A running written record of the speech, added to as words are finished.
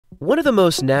One of the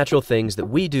most natural things that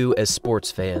we do as sports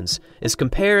fans is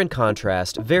compare and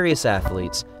contrast various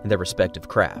athletes in their respective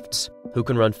crafts. Who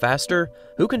can run faster,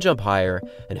 who can jump higher,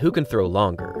 and who can throw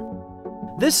longer.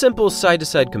 This simple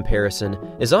side-to-side comparison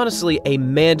is honestly a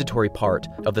mandatory part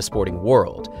of the sporting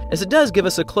world, as it does give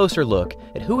us a closer look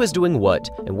at who is doing what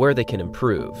and where they can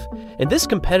improve. And this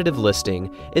competitive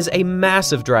listing is a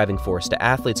massive driving force to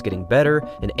athletes getting better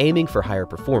and aiming for higher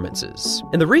performances.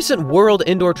 In the recent World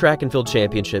Indoor Track and Field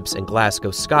Championships in Glasgow,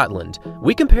 Scotland,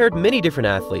 we compared many different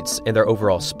athletes and their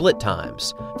overall split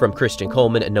times, from Christian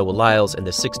Coleman and Noah Lyles in the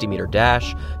 60-meter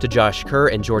dash to Josh Kerr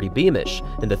and Jordy Beamish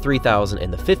in the 3,000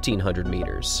 and the 1,500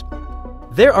 meters.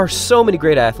 There are so many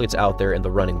great athletes out there in the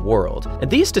running world,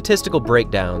 and these statistical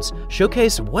breakdowns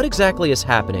showcase what exactly is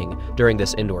happening during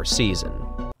this indoor season.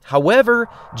 However,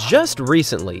 just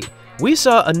recently, we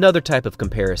saw another type of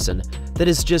comparison that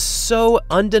is just so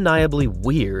undeniably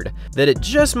weird that it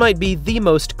just might be the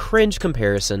most cringe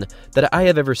comparison that I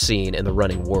have ever seen in the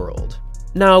running world.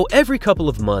 Now, every couple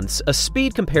of months, a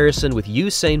speed comparison with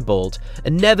Usain Bolt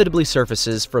inevitably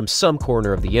surfaces from some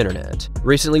corner of the internet.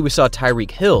 Recently, we saw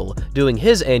Tyreek Hill doing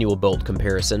his annual Bolt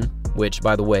comparison, which,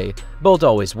 by the way, Bolt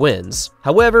always wins.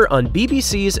 However, on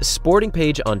BBC's sporting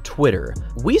page on Twitter,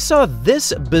 we saw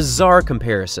this bizarre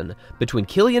comparison between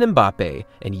Kylian Mbappe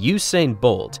and Usain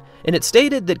Bolt, and it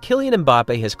stated that Kylian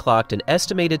Mbappe has clocked an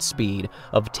estimated speed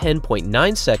of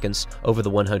 10.9 seconds over the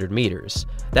 100 meters.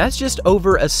 That's just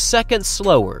over a second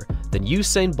slower than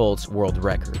Usain Bolt's world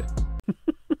record.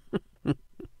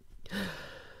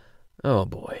 Oh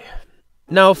boy.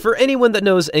 Now, for anyone that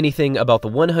knows anything about the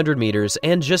 100 meters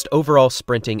and just overall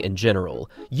sprinting in general,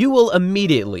 you will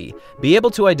immediately be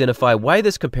able to identify why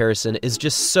this comparison is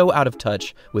just so out of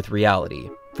touch with reality.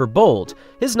 For Bolt,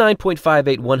 his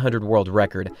 9.58 100 world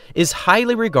record is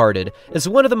highly regarded as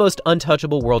one of the most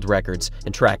untouchable world records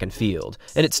in track and field,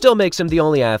 and it still makes him the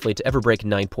only athlete to ever break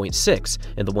 9.6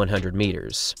 in the 100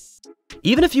 meters.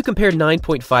 Even if you compare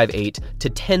 9.58 to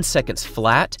 10 seconds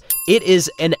flat, it is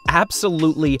an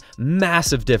absolutely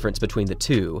massive difference between the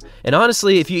two. And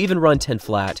honestly, if you even run 10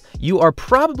 flat, you are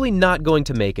probably not going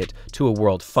to make it to a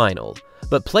world final.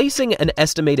 But placing an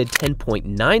estimated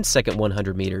 10.9 second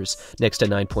 100 meters next to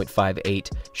 9.58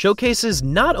 showcases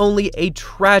not only a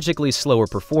tragically slower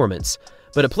performance,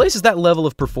 but it places that level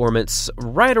of performance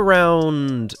right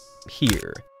around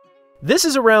here. This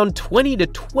is around 20 to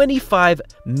 25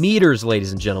 meters,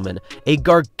 ladies and gentlemen, a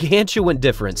gargantuan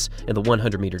difference in the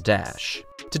 100-meter dash.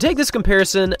 To take this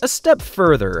comparison a step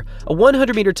further, a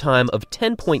 100-meter time of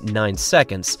 10.9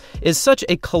 seconds is such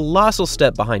a colossal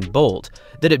step behind Bolt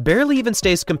that it barely even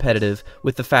stays competitive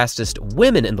with the fastest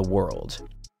women in the world.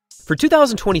 For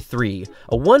 2023,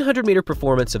 a 100-meter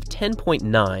performance of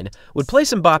 10.9 would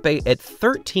place Mbappe at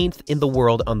 13th in the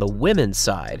world on the women's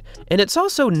side, and it's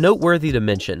also noteworthy to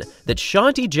mention that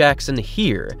Shanti Jackson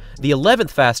here, the 11th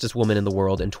fastest woman in the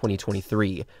world in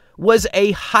 2023, was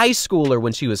a high schooler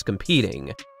when she was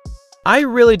competing. I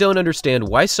really don't understand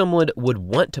why someone would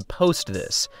want to post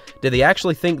this. Did they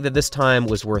actually think that this time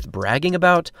was worth bragging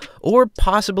about? Or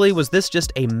possibly was this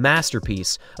just a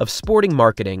masterpiece of sporting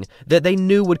marketing that they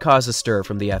knew would cause a stir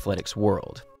from the athletics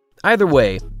world? Either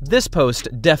way, this post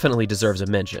definitely deserves a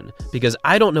mention, because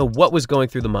I don't know what was going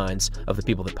through the minds of the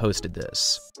people that posted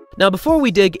this. Now, before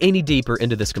we dig any deeper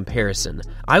into this comparison,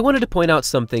 I wanted to point out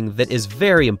something that is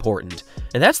very important,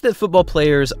 and that's that football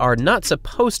players are not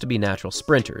supposed to be natural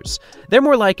sprinters. They're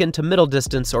more likened to middle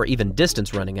distance or even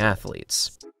distance running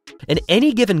athletes. In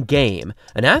any given game,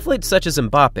 an athlete such as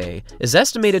Mbappe is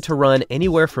estimated to run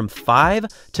anywhere from 5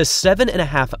 to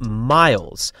 7.5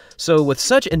 miles. So with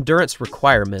such endurance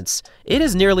requirements, it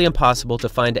is nearly impossible to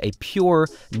find a pure,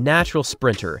 natural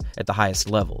sprinter at the highest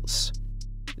levels.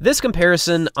 This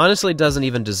comparison honestly doesn't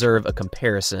even deserve a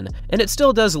comparison, and it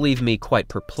still does leave me quite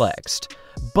perplexed.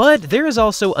 But there is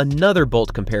also another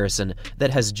Bolt comparison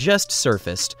that has just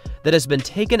surfaced that has been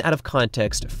taken out of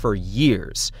context for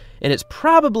years, and it's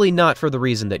probably not for the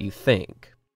reason that you think.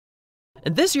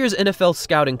 In this year's NFL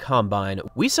Scouting Combine,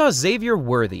 we saw Xavier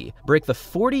Worthy break the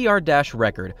 40-yard dash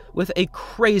record with a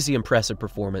crazy impressive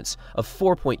performance of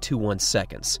 4.21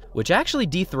 seconds, which actually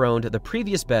dethroned the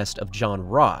previous best of John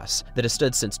Ross that has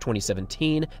stood since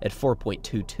 2017 at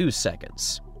 4.22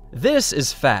 seconds. This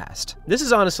is fast. This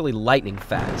is honestly lightning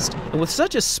fast, and with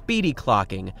such a speedy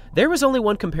clocking, there was only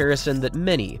one comparison that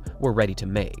many were ready to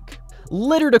make.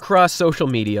 littered across social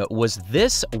media was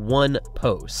this one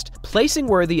post, placing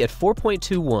Worthy at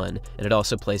 4.21, and it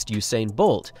also placed Usain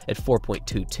Bolt at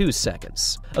 4.22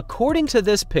 seconds. According to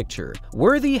this picture,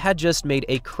 Worthy had just made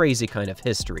a crazy kind of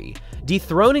history,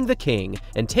 dethroning the king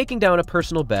and taking down a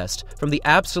personal best from the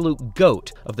absolute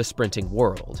GOAT of the sprinting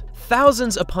world.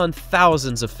 Thousands upon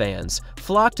thousands of fans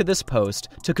flocked to this post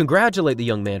to congratulate the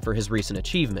young man for his recent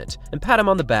achievement and pat him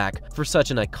on the back for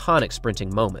such an iconic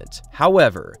sprinting moment.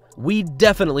 However, we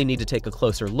definitely need to take a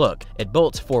closer look at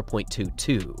Bolt's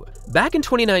 4.22. Back in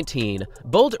 2019,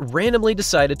 Bolt randomly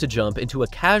decided to jump into a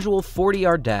casual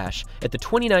 40-yard dash at the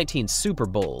 2019 Super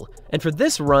Bowl, and for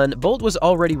this run, Bolt was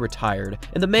already retired,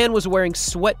 and the man was wearing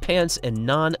sweatpants and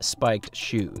non-spiked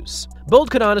shoes.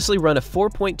 Bolt could honestly run a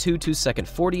 4.22-second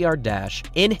 40-yard dash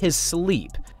in his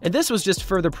sleep, and this was just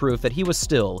further proof that he was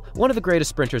still one of the greatest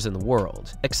sprinters in the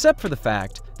world, except for the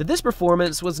fact that this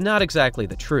performance was not exactly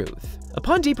the truth.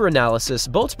 Upon deeper analysis,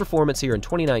 Bolt's performance here in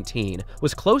 2019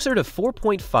 was closer to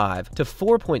 4.5 to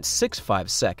 4.65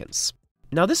 seconds.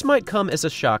 Now, this might come as a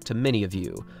shock to many of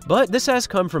you, but this has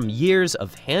come from years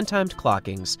of hand-timed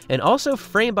clockings and also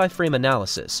frame-by-frame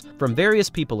analysis from various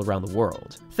people around the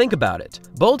world. Think about it.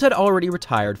 Bolt had already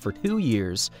retired for 2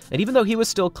 years, and even though he was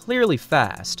still clearly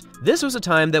fast, this was a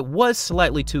time that was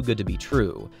slightly too good to be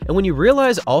true. And when you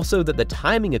realize also that the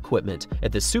timing equipment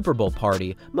at the Super Bowl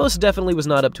party most definitely was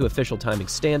not up to official timing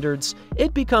standards,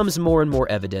 it becomes more and more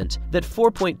evident that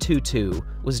 4.22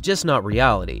 was just not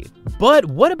reality. But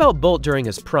what about Bolt during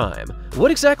his prime?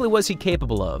 What exactly was he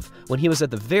capable of when he was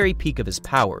at the very peak of his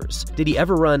powers? Did he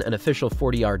ever run an official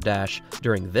 40-yard dash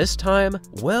during this time?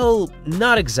 Well,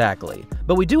 not exactly.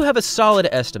 But we do have a solid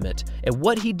estimate at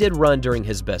what he did run during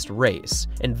his best race.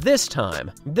 And this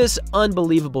time, this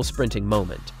unbelievable sprinting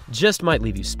moment just might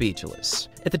leave you speechless.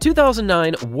 At the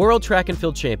 2009 World Track and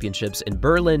Field Championships in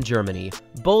Berlin, Germany,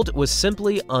 Bolt was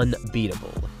simply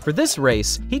unbeatable. For this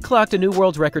race, he clocked a new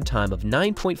world record time of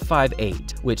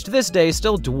 9.58, which to this day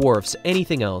still dwarfs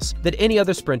anything else that any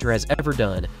other sprinter has ever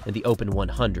done in the Open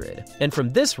 100. And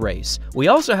from this race, we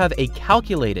also have a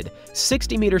calculated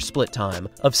 60-meter split time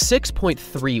of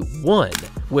 6.31,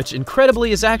 which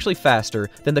incredibly is actually faster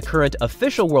than the current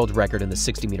official world record in the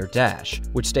 60-meter dash,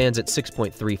 which stands at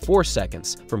 6.34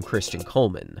 seconds from Christian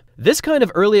Coleman. This kind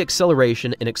of early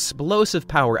acceleration and explosive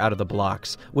power out of the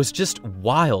blocks was just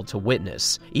wild to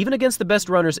witness. Even against the best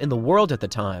runners in the world at the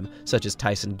time, such as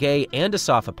Tyson Gay and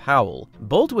Asafa Powell,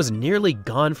 Bolt was nearly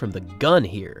gone from the gun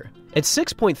here. At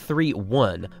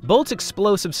 6.31, Bolt's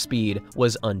explosive speed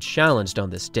was unchallenged on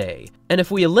this day, and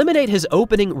if we eliminate his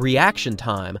opening reaction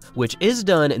time, which is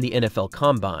done in the NFL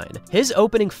Combine, his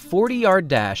opening 40-yard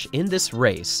dash in this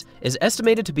race is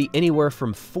estimated to be anywhere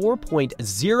from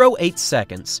 4.08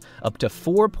 seconds up to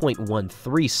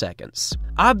 4.13 seconds.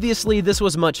 Obviously, this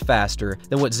was much faster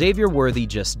than what Xavier Worthy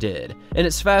just did, and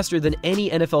it's faster than any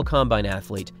NFL Combine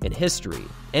athlete in history.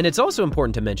 And it's also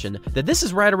important to mention that this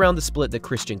is right around the split that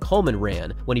Christian Coleman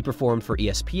ran when he performed for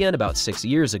ESPN about 6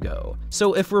 years ago.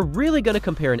 So if we're really going to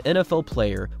compare an NFL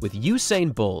player with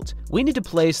Usain Bolt, we need to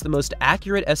place the most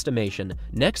accurate estimation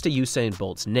next to Usain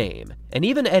Bolt's name. And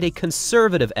even at a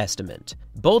conservative estimate,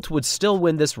 Bolt would still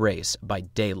win this race by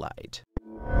daylight.